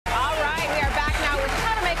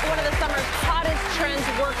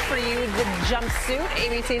the jumpsuit.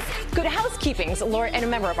 ABC's Good Housekeeping's Lori, and a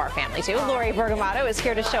member of our family too, Lori Bergamotto, is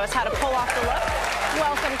here to show us how to pull off the look.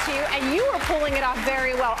 Welcome to you, and you are pulling it off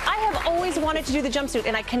very well. I have always wanted to do the jumpsuit,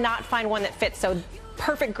 and I cannot find one that fits, so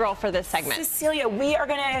perfect girl for this segment. Cecilia, we're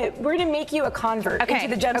gonna make you a convert into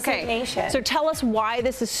the jumpsuit nation. So tell us why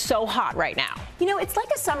this is so hot right now. You know, it's like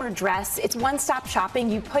a summer dress. It's one-stop shopping.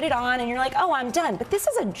 You put it on and you're like, oh, I'm done. But this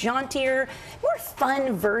is a jauntier, more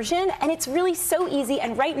fun version, and it's really so easy,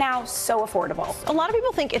 and right now, so affordable. A lot of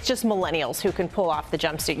people think it's just millennials who can pull off the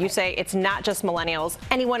jumpsuit. You say it's not just millennials,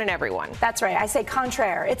 anyone and everyone. That's right. I say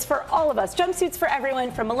contraire. It's for all of us. Jumpsuits for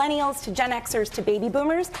everyone, from millennials to Gen Xers to baby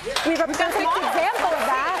boomers. We've got a perfect example of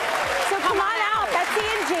that. So come on out, Betsy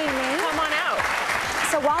and Jamie. Come on out.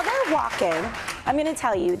 So while they're walking, I'm going to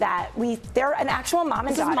tell you that they're an actual mom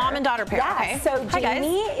and daughter. This is mom and daughter pair. Yeah. Okay. So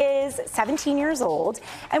Jamie is 17 years old,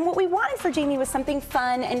 and what we wanted for Jamie was something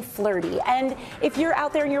fun and flirty. And if you're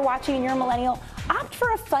out there and you're watching and you're a millennial, opt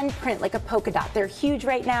for a fun print like a polka dot. They're huge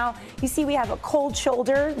right now. You see we have a cold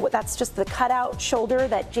shoulder. That's just the cutout shoulder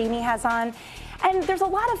that Jamie has on. And there's a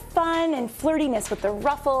lot of fun and flirtiness with the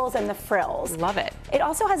ruffles and the frills. Love it. It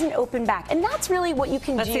also has an open back, and that's really what you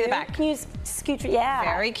can do. Let's see the back. Can you scoot? Yeah.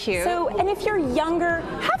 Very cute. So, and if you're younger,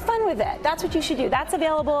 have fun with it. That's what you should do. That's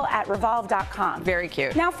available at revolve.com. Very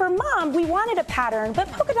cute. Now for mom, we wanted a pattern, but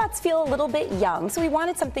polka dots feel a little bit young, so we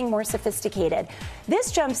wanted something more sophisticated.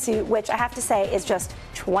 This jumpsuit, which I have to say is just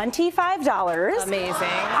 $25. Amazing.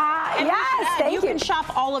 Yes, thank you. You can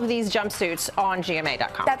shop all of these jumpsuits on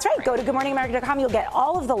gma.com. That's right. Go to goodmorningamerica.com. You'll get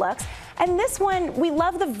all of the looks. And this one, we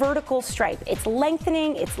love the vertical stripe. It's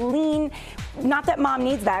lengthening, it's lean. Not that mom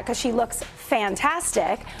needs that because she looks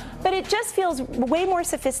fantastic, but it just feels way more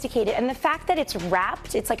sophisticated. And the fact that it's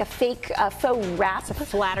wrapped, it's like a fake faux wrap. It's a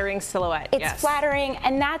flattering silhouette. It's flattering,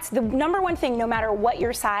 and that's the number one thing, no matter what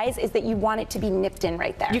your size, is that you want it to be nipped in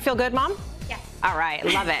right there. You feel good, Mom? Yes. All right,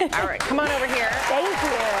 love it. All right, come on over here. Thank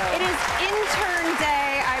you. It is intern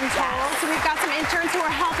day, I'm told. So we've got some interns who are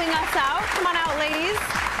helping us out. Come on out, ladies.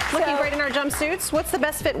 Looking great in our jumpsuits. What's the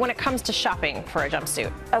best fit when it comes to shopping for a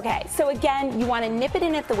jumpsuit? Okay, so again, you want to nip it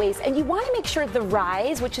in at the waist, and you want to make sure the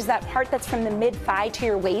rise, which is that part that's from the mid-thigh to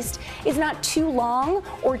your waist, is not too long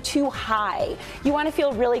or too high. You want to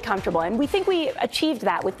feel really comfortable, and we think we achieved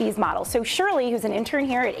that with these models. So Shirley, who's an intern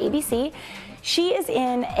here at ABC, she is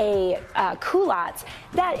in a culotte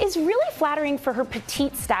that is really flattering for her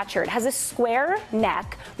petite stature. It has a square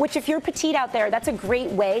neck, which if you're petite out there, that's a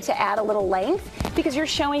great way to add a little length because you're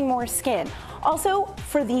showing more skin. Also,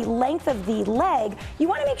 for the length of the leg, you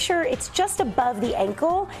want to make sure it's just above the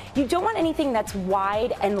ankle. You don't want anything that's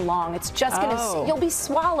wide and long. It's just you'll be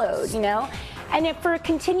swallowed, you know? And if for a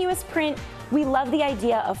continuous print, we love the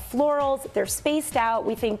idea of florals. They're spaced out.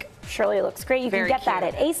 We think Shirley looks great. You can get that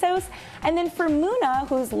at ASOS. And then for Muna,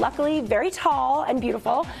 who's luckily very tall and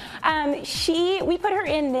beautiful, we put her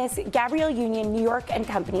in this Gabrielle Union New York &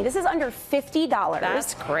 Company. This is under $50.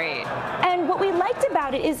 That's great. And what we liked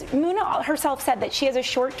about it is Muna herself said that she has a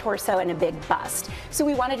short torso and a big bust. So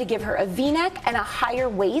we wanted to give her a V-neck and a higher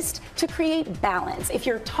waist to create balance. If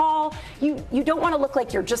you're tall, you don't want to look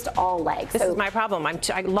like you're just all legs. This is my problem. I'm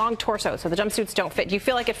long torso, so the jumpsuits don't fit. Do you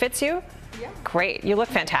feel like it fits you? Yeah. Great. You look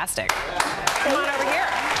fantastic. Come on over here.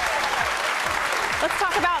 Let's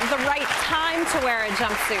talk about the right time to wear a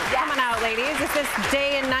jumpsuit. Come on out, ladies. Is this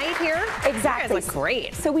day and night here? Exactly. You guys look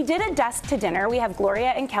great. So we did a desk to dinner. We have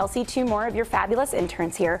Gloria and Kelsey, two more of your fabulous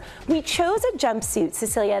interns here. We chose a jumpsuit,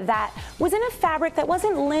 Cecilia, that was in a fabric that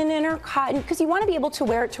wasn't linen or cotton, because you want to be able to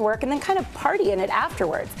wear it to work and then kind of party in it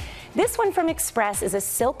afterwards. This one from Express is a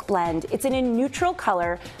silk blend. It's in a neutral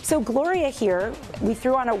color. So Gloria here, we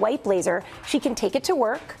threw on a white blazer. She can take it to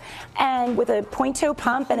work, and with a point-toe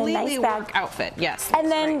pump and a nice bag. Work outfit, yes. And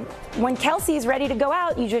then when Kelsey's ready to go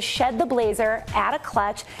out, you just shed the blazer, add a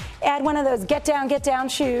clutch, add one of those get down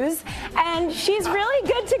shoes, and she's really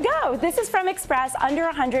good to go. This is from Express, under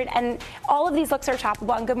 100, and all of these looks are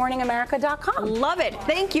shoppable on goodmorningamerica.com. Love it.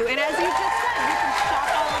 Thank you. And as you just said, you can shop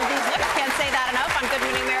all of these looks. Can't say that enough on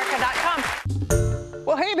goodmorningamerica.com.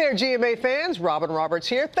 Well, hey there, GMA fans. Robin Roberts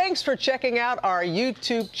here. Thanks for checking out our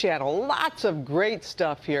YouTube channel. Lots of great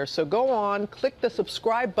stuff here. So go on, click the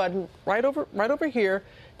subscribe button right over here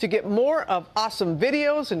to get more of awesome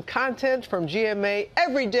videos and content from GMA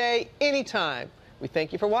every day, anytime. We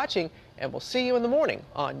thank you for watching, and we'll see you in the morning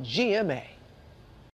on GMA.